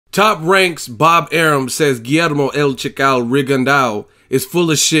Top Ranks Bob Arum says Guillermo El Chacal Rigondeaux is full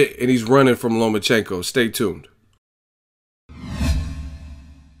of shit and he's running from Lomachenko. Stay tuned.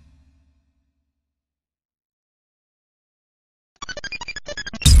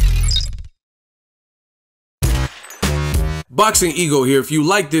 Boxingego here. If you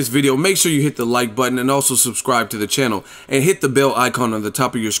like this video, make sure you hit the like button and also subscribe to the channel and hit the bell icon on the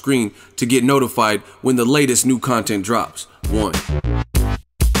top of your screen to get notified when the latest new content drops.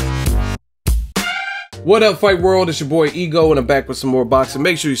 What up, Fight World? It's your boy Ego, and I'm back with some more boxing.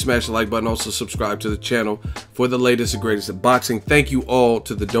 Make sure you smash the like button. Also subscribe to the channel for the latest and greatest of boxing. Thank you all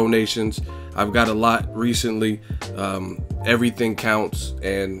to the donations. I've got a lot recently. Everything counts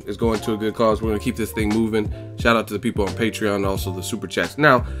and is going to a good cause. We're going to keep this thing moving. Shout out to the people on Patreon and also the super chats.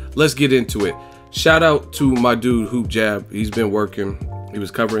 Now, let's get into it. Shout out to my dude, Hoop Jab. He's been working. He was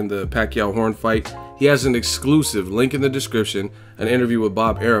covering the Pacquiao-Horn fight. He has an exclusive link in the description, an interview with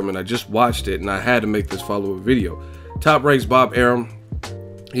Bob Arum, and I just watched it and I had to make this follow-up video. Top Ranks Bob Arum,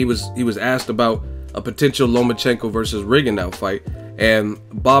 he was asked about a potential Lomachenko versus Rigondeaux fight, and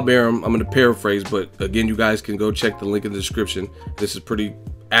Bob Arum, I'm going to paraphrase, but again, you guys can go check the link in the description. This is pretty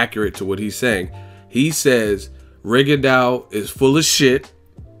accurate to what he's saying. He says Rigondeaux is full of shit.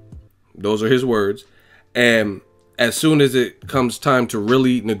 Those are his words. And as soon as it comes time to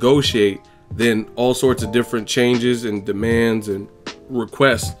really negotiate, then all sorts of different changes and demands and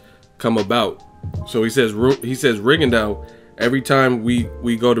requests come about. So he says Rigondeaux, every time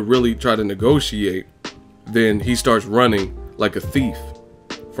we go to really try to negotiate, then he starts running like a thief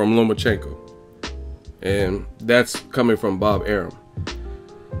from Lomachenko. And that's coming from Bob Arum.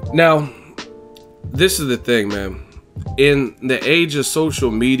 Now, this is the thing, man. In the age of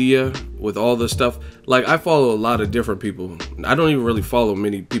social media, with all this stuff, like, I follow a lot of different people. I don't even really follow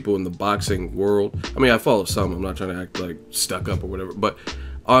many people in the boxing world. I mean, I follow some. I'm not trying to act like stuck up or whatever. But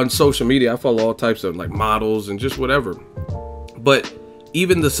on social media, I follow all types of like models and just whatever. But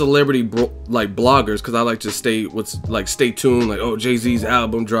even the celebrity bloggers, because I like to stay tuned, like, oh, Jay-Z's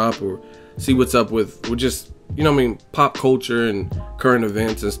album drop, or see what's up with just, you know what I mean, pop culture and current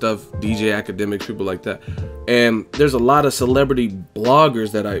events and stuff, DJ academics, people like that. And there's a lot of celebrity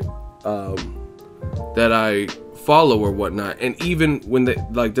bloggers that I follow or whatnot. And even when they,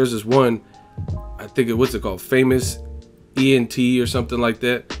 like, there's this one, I think what's it called, Famous ENT or something like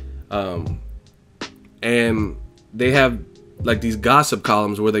that. And they have like these gossip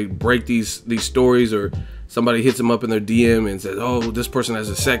columns where they break these stories, or somebody hits them up in their DM and says, oh, this person has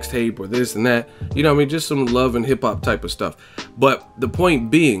a sex tape or this and that. You know what I mean? Just some love and hip hop type of stuff. But the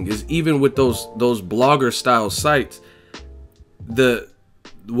point being is, even with those blogger style sites, the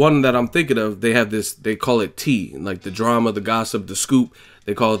one that I'm thinking of, they have this, they call it T, like the drama, the gossip, the scoop,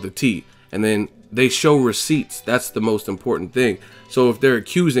 they call it the T. And then they show receipts. That's the most important thing. So if they're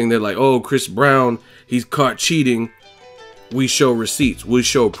accusing, they're like, oh, Chris Brown, he's caught cheating. We show receipts. We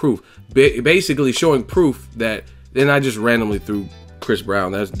show proof. Basically showing proof that, then I just randomly threw Chris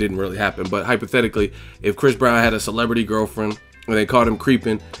Brown. That didn't really happen. But hypothetically, if Chris Brown had a celebrity girlfriend and they caught him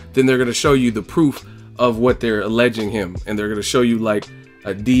creeping, then they're going to show you the proof of what they're alleging him. And they're going to show you like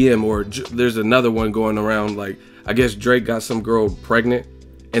a DM, or there's another one going around, like, I guess Drake got some girl pregnant,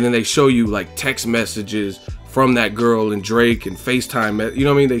 and then they show you like text messages from that girl and Drake and FaceTime, you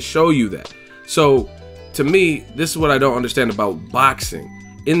know what I mean? They show you that. So to me, this is what I don't understand about boxing.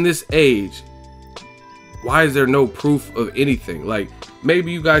 In this age, why is there no proof of anything? Like,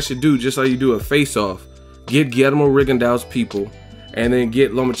 maybe you guys should do just like you do a face-off, get Guillermo Rigondeaux's people and then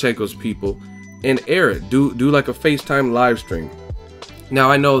get Lomachenko's people and air it. Do like a FaceTime live stream. Now,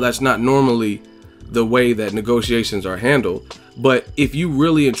 I know that's not normally the way that negotiations are handled, but if you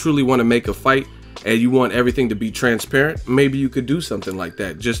really and truly want to make a fight and you want everything to be transparent, maybe you could do something like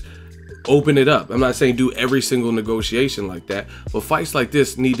that. Just open it up. I'm not saying do every single negotiation like that, but fights like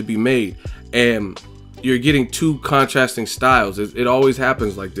this need to be made. And you're getting two contrasting styles. It always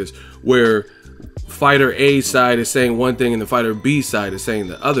happens like this, where fighter A side is saying one thing and the fighter B side is saying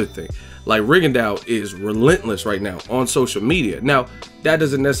the other thing. Like, Rigondeaux is relentless right now on social media. Now, that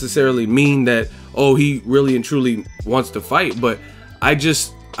doesn't necessarily mean that, oh, he really and truly wants to fight, but I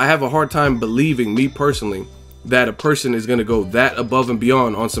have a hard time believing, me personally, that a person is going to go that above and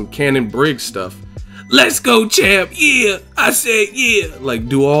beyond on some Cannon Briggs stuff. Let's go, champ. Yeah, I said yeah. Like,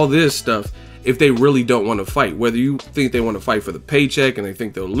 do all this stuff if they really don't want to fight. Whether you think they want to fight for the paycheck and they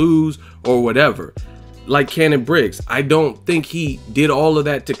think they'll lose or whatever. Like Cannon Briggs, I don't think he did all of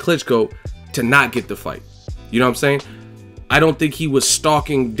that to Klitschko to not get the fight. You know what I'm saying? I don't think he was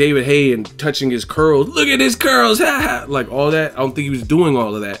stalking David Haye and touching his curls. Look at his curls, like all that. I don't think he was doing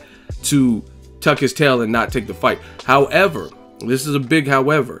all of that to tuck his tail and not take the fight. However, This is a big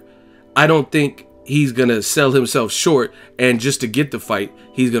however. I don't think he's going to sell himself short, and just to get the fight,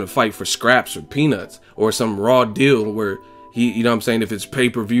 he's going to fight for scraps or peanuts or some raw deal where he, you know what I'm saying, if it's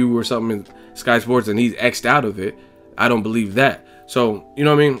pay-per-view or something in Sky Sports and he's X'd out of it. I don't believe that. So, you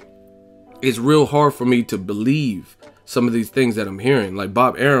know what I mean? It's real hard for me to believe some of these things that I'm hearing. Like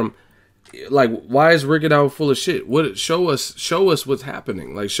Bob Arum, like, why is Rigondeaux full of shit? What, show us what's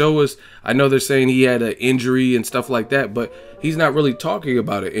happening. Like, show us. I know they're saying he had an injury and stuff like that, but he's not really talking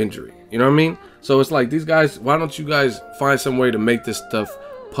about an injury. You know what I mean? So it's like, these guys, why don't you guys find some way to make this stuff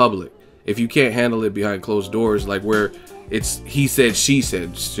public? If you can't handle it behind closed doors, like where it's he said, she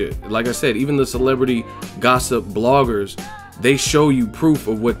said shit. Like I said, even the celebrity gossip bloggers, they show you proof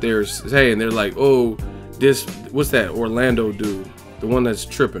of what they're saying. They're like, oh, this, what's that Orlando dude? The one that's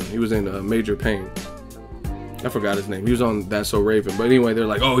tripping. He was in Major Pain. I forgot his name. He was on That's So Raven. But anyway, they're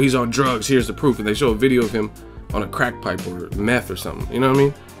like, oh, he's on drugs. Here's the proof. And they show a video of him on a crack pipe or meth or something. You know what I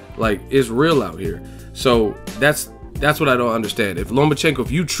mean? Like, it's real out here. So that's what I don't understand. If Lomachenko,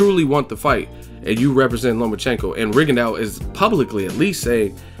 if you truly want the fight and you represent Lomachenko, and Rigondeaux is publicly at least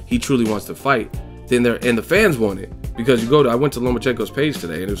saying he truly wants to fight, then and the fans want it. Because I went to Lomachenko's page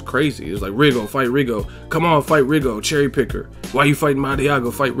today and it was crazy. It was like, Rigo, fight Rigo. Come on, fight Rigo. Cherry picker. Why you fighting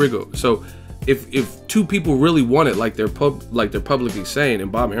Marriaga? Fight Rigo. So if two people really want it, like they're publicly saying,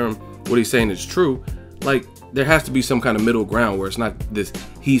 and Bob Arum, what he's saying is true, like there has to be some kind of middle ground where it's not this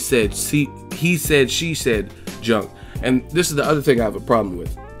he said, she said junk. And this is the other thing I have a problem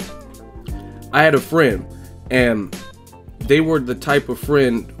with. I had a friend, and they were the type of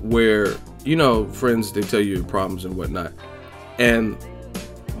friend where, you know, friends, they tell you your problems and whatnot. And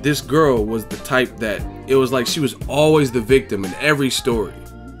this girl was the type that it was like she was always the victim in every story,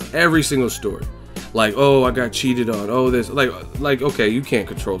 every single story. Like, oh, I got cheated on. Oh, this, like, okay, you can't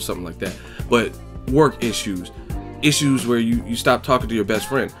control something like that. But work issues where you stop talking to your best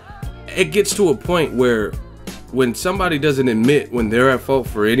friend. It gets to a point where when somebody doesn't admit when they're at fault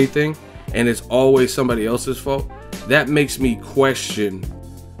for anything, and it's always somebody else's fault, that makes me question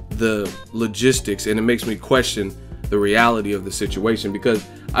the logistics, and it makes me question the reality of the situation, because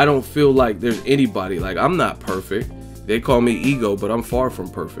I don't feel like there's anybody, like, I'm not perfect. They call me ego, but I'm far from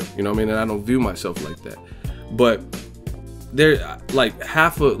perfect. You know what I mean? And I don't view myself like that. But there, like,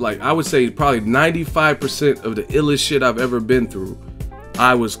 I would say probably 95% of the illest shit I've ever been through,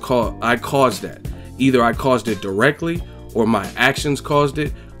 I caused that. Either I caused it directly, or my actions caused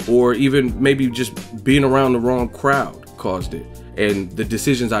it, or even maybe just being around the wrong crowd caused it. And the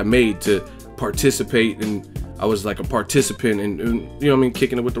decisions I made to participate, and I was like a participant and you know what I mean,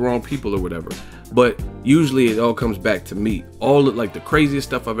 kicking it with the wrong people or whatever. But usually it all comes back to me. All like the craziest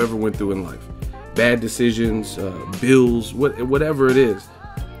stuff I've ever went through in life. Bad decisions, bills, whatever it is.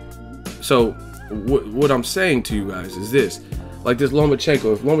 So what I'm saying to you guys is this. Like this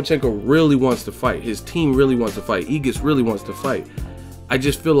Lomachenko, if Lomachenko really wants to fight, his team really wants to fight, Aegis really wants to fight, I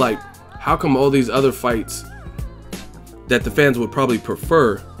just feel like, how come all these other fights that the fans would probably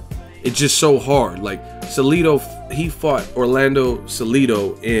prefer, it's just so hard? Like Salido, he fought Orlando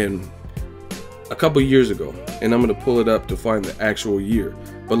Salido in a couple years ago, and I'm gonna pull it up to find the actual year.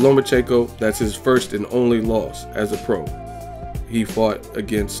 But Lomachenko, that's his first and only loss as a pro. He fought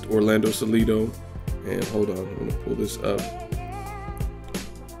against Orlando Salido, and hold on, I'm gonna pull this up.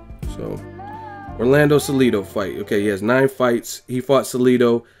 So Orlando Salido fight. Okay, he has 9 fights. He fought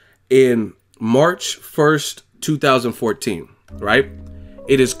Salido in March 1st, 2014, right?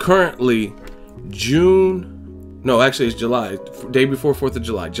 It is currently June, no, actually it's July, day before 4th of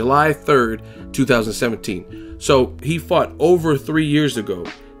July, July 3rd, 2017. So he fought over 3 years ago.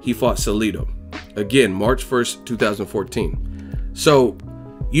 He fought Salido. Again, March 1st, 2014. So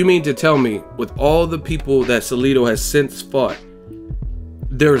you mean to tell me, with all the people that Salido has since fought,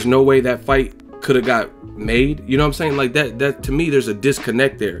 there's no way that fight could have got made? You know what I'm saying? Like that to me, there's a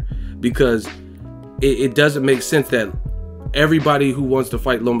disconnect there, because it doesn't make sense that everybody who wants to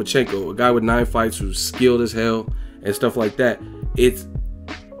fight Lomachenko, a guy with 9 fights who's skilled as hell and stuff like that,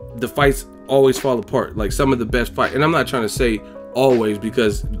 the fights always fall apart. Like some of the best fights, and I'm not trying to say always,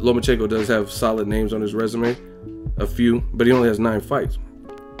 because Lomachenko does have solid names on his resume, a few, but he only has 9 fights.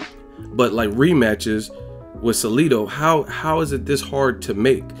 But like rematches with Salido, how is it this hard to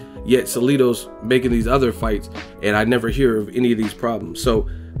make? Yet Salido's making these other fights, and I never hear of any of these problems. So,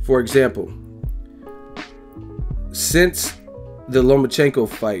 for example, since the Lomachenko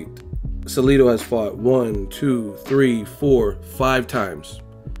fight, Salido has fought 1, 2, 3, 4, 5 times.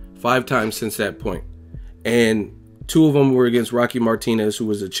 5 times since that point. And 2 of them were against Rocky Martinez, who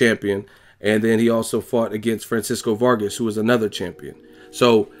was a champion. And then he also fought against Francisco Vargas, who was another champion.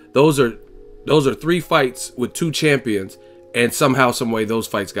 So those are 3 fights with 2 champions. and somehow, some way, those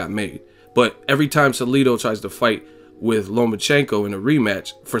fights got made. But every time Salido tries to fight with Lomachenko in a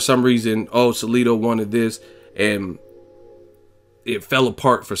rematch, for some reason, oh, Salido wanted this, and it fell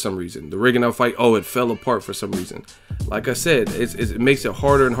apart for some reason. The Rigondeaux fight, oh, it fell apart for some reason. Like I said, it makes it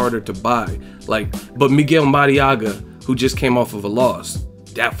harder and harder to buy. But Miguel MARRIAGA, who just came off of a loss,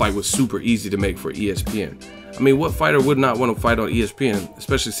 that fight was super easy to make for ESPN. I mean, what fighter would not want to fight on ESPN,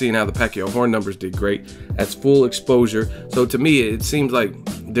 especially seeing how the Pacquiao Horn numbers did great? That's full exposure. So to me, it seems like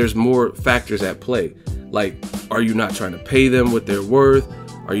there's more factors at play. Like, are you not trying to pay them what they're worth?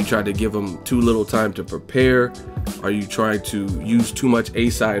 Are you trying to give them too little time to prepare? Are you trying to use too much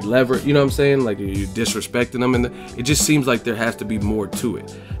A-side lever? You know what I'm saying? Like, are you disrespecting them? And it just seems like there has to be more to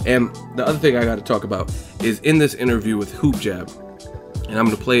it. And the other thing I got to talk about is in this interview with Hoop Jab, and I'm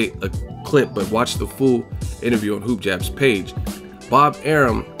going to play a clip, but watch the full interview on Hoop Jab's page. Bob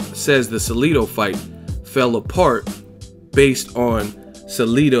Arum says the Salido fight fell apart based on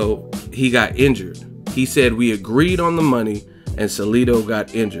Salido, he got injured. He said we agreed on the money and Salido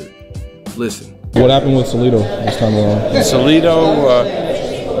got injured. Listen. What happened with Salido this time around? Salido,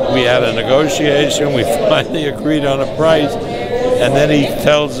 we had a negotiation, we finally agreed on a price, and then he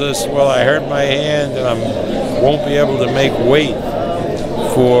tells us, well, I hurt my hand and I won't be able to make weight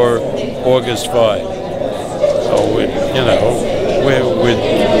for August 5. So, we're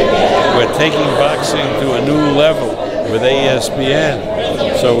taking boxing to a new level with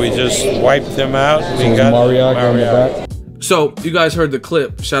ESPN. So we just wiped him out. And we got Marriaga. So you guys heard the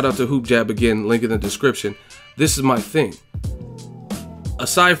clip. Shout out to Hoop Jab again, link in the description. This is my thing.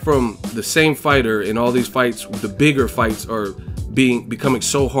 Aside from the same fighter in all these fights, the bigger fights are becoming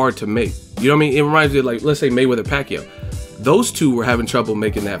so hard to make. You know what I mean? It reminds me of, like, let's say Mayweather Pacquiao. Those two were having trouble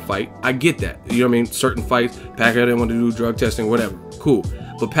making that fight. I get that. You know what I mean? Certain fights, Pacquiao didn't want to do drug testing, whatever. Cool.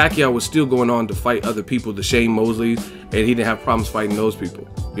 But Pacquiao was still going on to fight other people, the Shane Mosleys, and he didn't have problems fighting those people.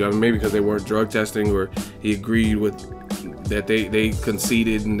 You know what I mean? Maybe because they weren't drug testing, or he agreed with that they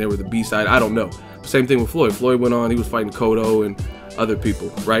conceded and they were the B-side. I don't know. Same thing with Floyd. Floyd went on, he was fighting Cotto and other people,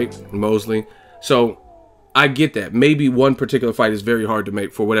 right? Mosley. So I get that. Maybe one particular fight is very hard to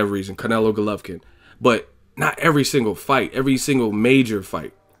make for whatever reason, Canelo Golovkin. But not every single fight, every single major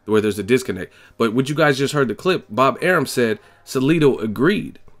fight where there's a disconnect. But what you guys just heard the clip, Bob Arum said Salido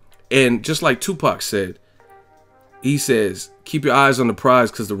agreed. And just like Tupac said, he says, keep your eyes on the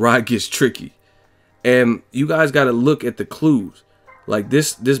prize because the ride gets tricky. And you guys got to look at the clues. Like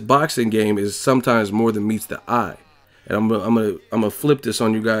this boxing game is sometimes more than meets the eye. And I'm gonna flip this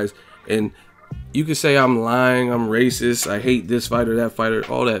on you guys. And you can say I'm lying, I'm racist, I hate this fighter, that fighter,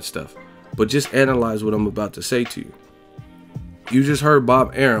 all that stuff. But just analyze what I'm about to say to you. You just heard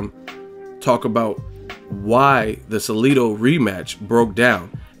Bob Arum talk about why the Salido rematch broke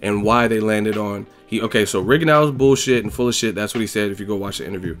down and why they landed on okay, so Rigondeaux was bullshit and full of shit. That's what he said if you go watch the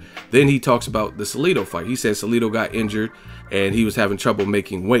interview. Then he talks about the Salido fight. He said Salido got injured and he was having trouble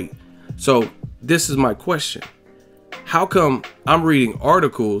making weight. So this is my question. How come I'm reading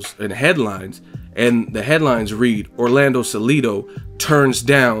articles and headlines and the headlines read Orlando Salido turns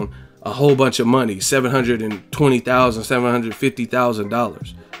down a whole bunch of money, $720,000,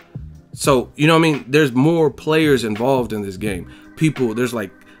 $750,000. So, you know what I mean? There's more players involved in this game. People, there's like,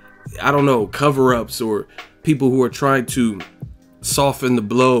 I don't know, cover-ups or people who are trying to soften the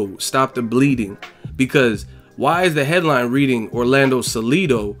blow, stop the bleeding. Because why is the headline reading Orlando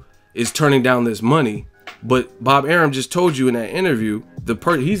Salido is turning down this money? But Bob Arum just told you in that interview,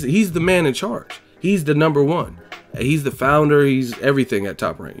 he's the man in charge. He's the number one. He's the founder. He's everything at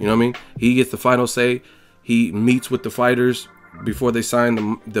Top Rank. You know what I mean? He gets the final say. He meets with the fighters before they sign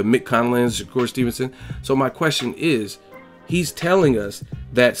the Mick Conlins, Shakur Stevenson. So my question is, he's telling us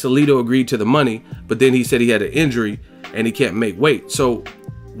that Salido agreed to the money, but then he said he had an injury and he can't make weight. So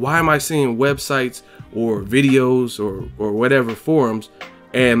why am I seeing websites or videos or whatever forums,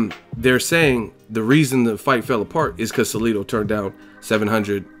 and they're saying the reason the fight fell apart is because Salido turned down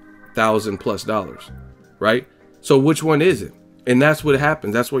 $700,000 plus, right? So which one is it? And that's what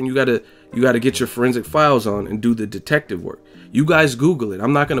happens. That's when you gotta get your forensic files on and do the detective work. You guys Google it.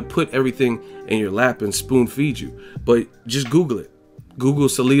 I'm not gonna put everything in your lap and spoon feed you, but just Google it. Google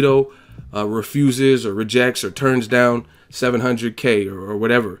Salido refuses or rejects or turns down $700K or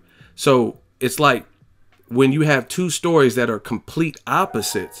whatever. So it's like when you have two stories that are complete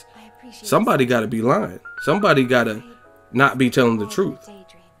opposites, somebody got to be lying. Somebody got to not be telling the truth.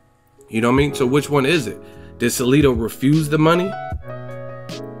 You know what I mean? So which one is it? Did Salido refuse the money?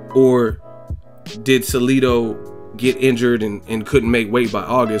 Or did Salido get injured and couldn't make weight by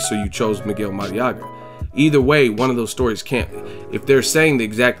August, so you chose Miguel MARRIAGA? Either way, one of those stories can't. If they're saying the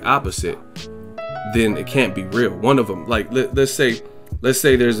exact opposite, then it can't be real. One of them, like let's say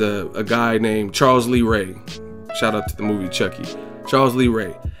there's a guy named Charles Lee Ray. Shout out to the movie Chucky. Charles Lee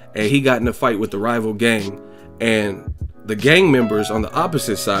Ray, and he got in a fight with the rival gang, and the gang members on the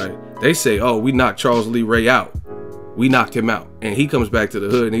opposite side, they say, oh, we knocked Charles Lee Ray out. We knocked him out. And he comes back to the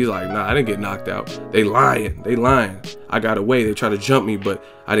hood and he's like, nah, I didn't get knocked out. They lying. I got away. They tried to jump me, but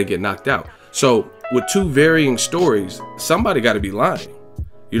I didn't get knocked out. So with two varying stories, somebody got to be lying.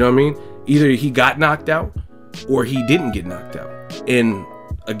 You know what I mean? Either he got knocked out or he didn't get knocked out. And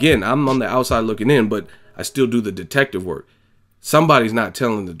again, I'm on the outside looking in, but I still do the detective work. Somebody's not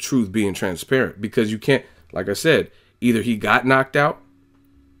telling the truth, being transparent, because you can't, like I said, either he got knocked out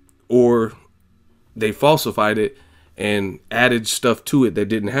or they falsified it and added stuff to it that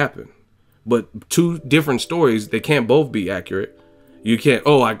didn't happen. But two different stories, they can't both be accurate. You can't,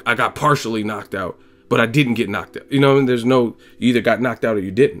 oh, I got partially knocked out, but I didn't get knocked out. You know, and there's no, you either got knocked out or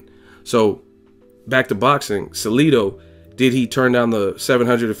you didn't. So back to boxing, Salido, did he turn down the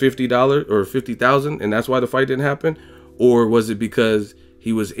 $750 or $50,000 and that's why the fight didn't happen? Or was it because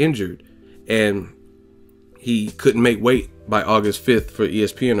he was injured and he couldn't make weight by August 5th for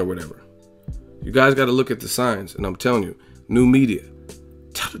ESPN or whatever? You guys got to look at the signs, and I'm telling you, new media,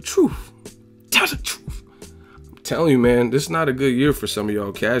 tell the truth. Tell the truth. I'm telling you, man, this is not a good year for some of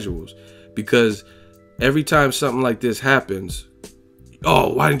y'all casuals, because every time something like this happens,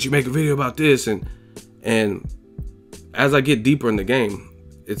 oh, why didn't you make a video about this? And as I get deeper in the game,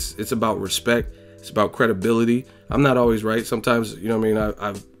 it's about respect. It's about credibility. I'm not always right. Sometimes, you know what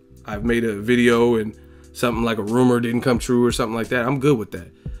I mean, I've made a video and something like a rumor didn't come true or something like that. I'm good with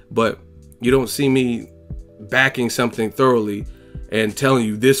that. But you don't see me backing something thoroughly and telling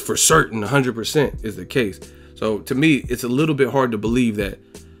you this for certain 100% is the case. So to me, it's a little bit hard to believe that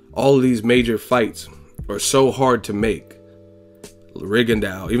all of these major fights are so hard to make.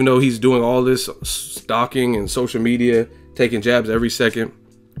 Rigondeaux, even though he's doing all this stalking and social media, taking jabs every second,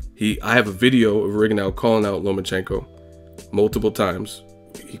 I have a video of Rigondeaux calling out Lomachenko multiple times.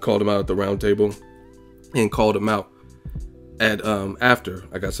 He called him out at the round table and called him out at after.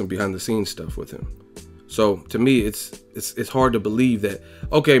 I got some behind the scenes stuff with him. So to me, it's hard to believe that,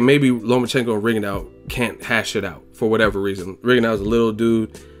 okay, maybe Lomachenko and Rigondeaux can't hash it out for whatever reason. Rigondeaux's a little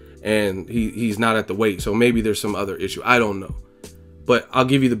dude and he's not at the weight, so maybe there's some other issue. I don't know. But I'll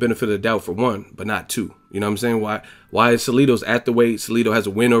give you the benefit of the doubt for one, but not two. You know what I'm saying? Why is Salido's at the weight? Salido has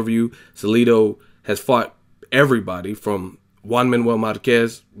a win over you. Salido has fought everybody from Juan Manuel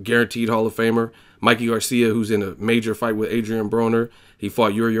Marquez, guaranteed Hall of Famer. Mikey Garcia, who's in a major fight with Adrian Broner. He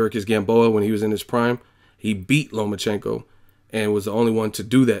fought Yuriorkis Gamboa when he was in his prime. He beat Lomachenko and was the only one to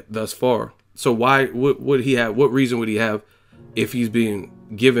do that thus far. So why would he have? What reason would he have if he's being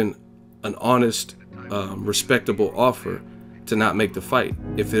given an honest, respectable offer to not make the fight,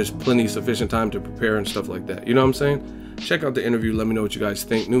 if there's plenty sufficient time to prepare and stuff like that? You know what I'm saying? Check out the interview. Let me know what you guys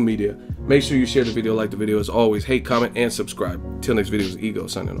think. New media. Make sure you share the video, like the video. As always, hate, comment, and subscribe. Till next video is Ego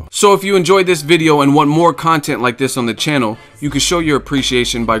signing off. So if you enjoyed this video and want more content like this on the channel, you can show your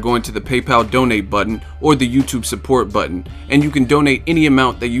appreciation by going to the PayPal donate button or the YouTube support button, and you can donate any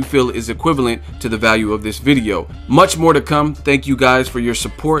amount that you feel is equivalent to the value of this video. Much more to come. Thank you guys for your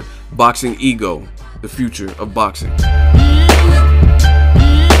support. Boxing Ego, the future of boxing.